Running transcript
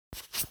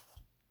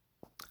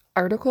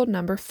Article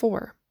number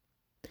 4.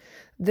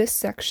 This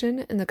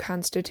section in the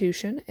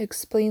Constitution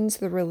explains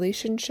the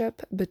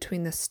relationship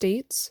between the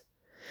states,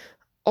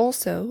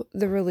 also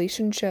the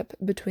relationship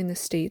between the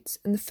states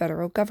and the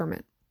federal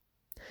government.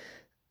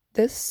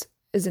 This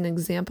is an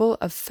example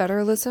of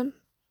federalism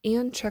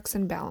and checks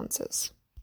and balances.